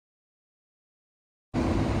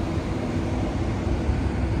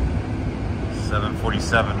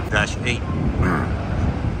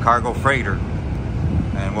747-8 cargo freighter.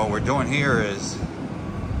 And what we're doing here is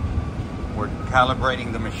we're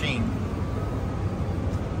calibrating the machine.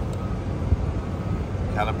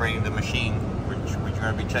 We're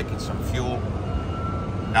going to be checking some fuel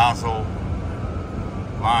nozzle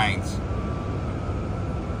lines.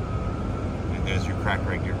 And there's your crack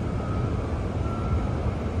right here.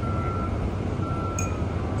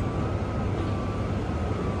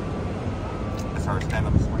 That's our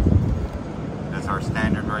stand-up swing. That's our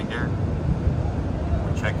standard right there.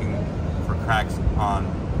 We're checking for cracks on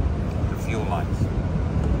the fuel lines.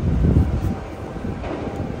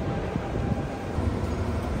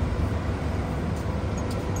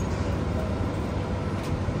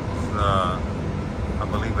 It's, I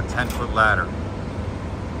believe, a 10-foot ladder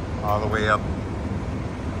all the way up.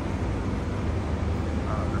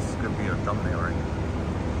 This could be a thumbnail, right?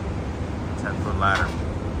 10-foot ladder.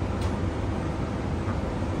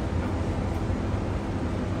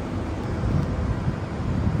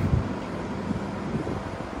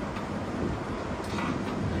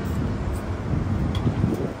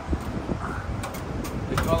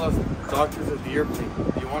 Doctors of the airplane.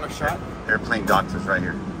 Do you want a shot? Airplane doctors right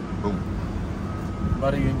here. Boom.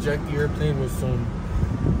 About to inject the airplane with some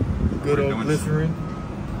good old glycerin.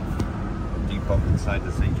 Deep up inside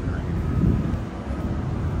this engine right here.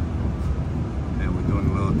 And we're doing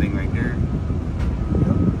a little thing right there.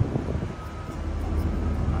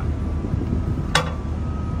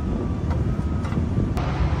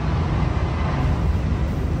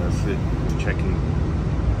 That's it. Checking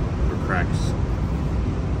for cracks.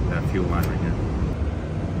 That fuel line right here.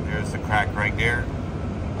 There's the crack right there.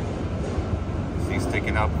 See,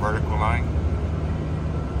 sticking up vertical line.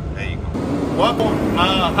 There you go. Welcome,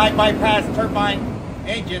 high bypass turbine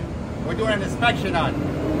engine. We're doing an inspection on,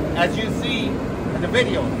 as you see in the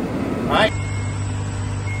video. All right.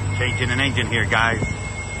 Changing an engine here, guys.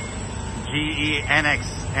 GE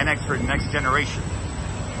NX for next generation.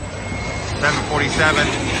 747.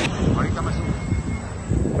 Ahorita me subo.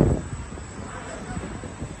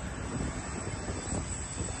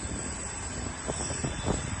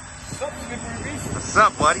 What's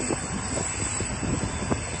up, buddy? That's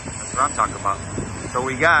what I'm talking about. So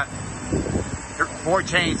we got 4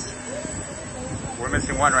 chains. We're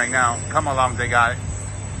missing one right now. Come along, they got it.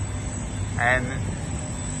 And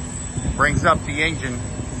brings up the engine,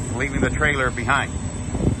 leaving the trailer behind.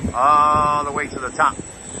 All the way to the top.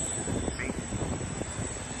 See?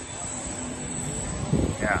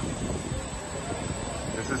 Yeah.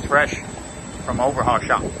 This is fresh from overhaul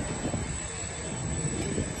shop.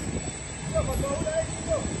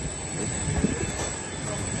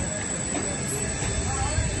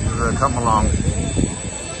 Come along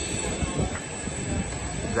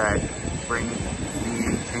that bring the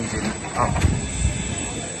engine up.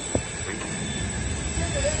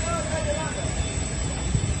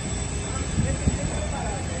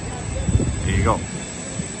 There you go.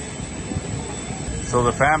 So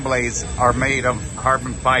the fan blades are made of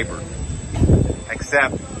carbon fiber,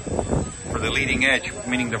 except for the leading edge,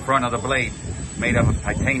 meaning the front of the blade, made of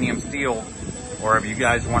titanium steel, or if you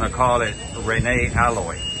guys want to call it Rene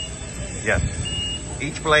alloy. Yes.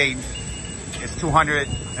 Each blade is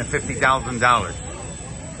 $250,000.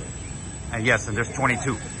 And yes, and there's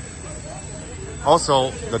 22.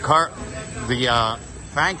 Also, the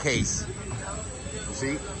fan case,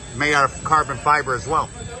 see, made out of carbon fiber as well,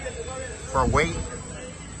 for weight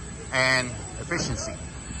and efficiency.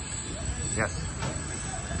 Yes.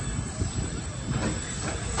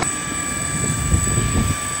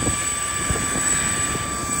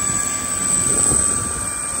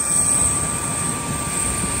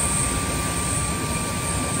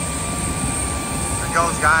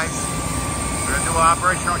 Goes, guys. We're gonna do an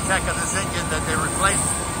operational check of this engine that they replaced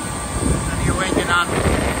the new engine on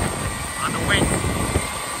the wing.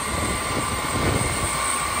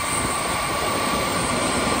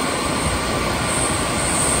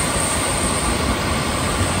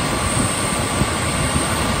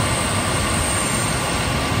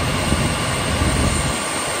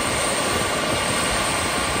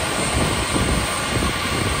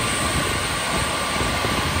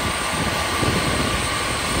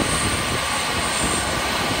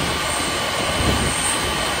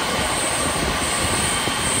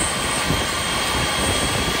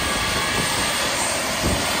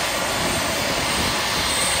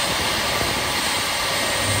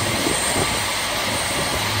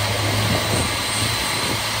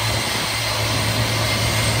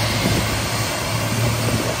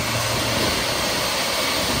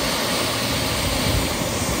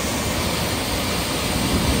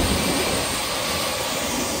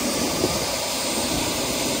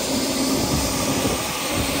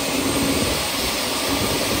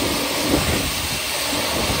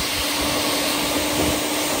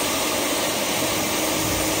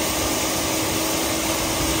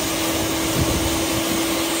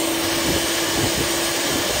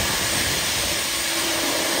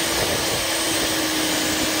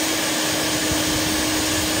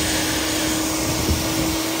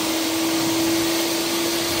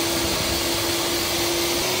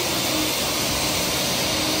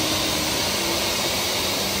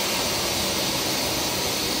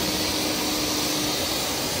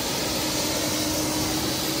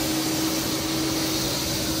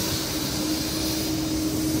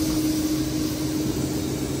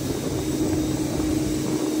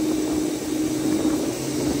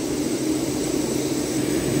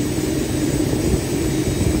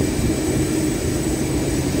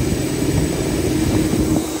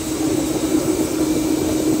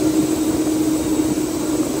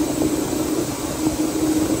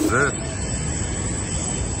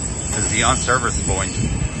 unserviceable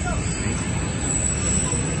engine.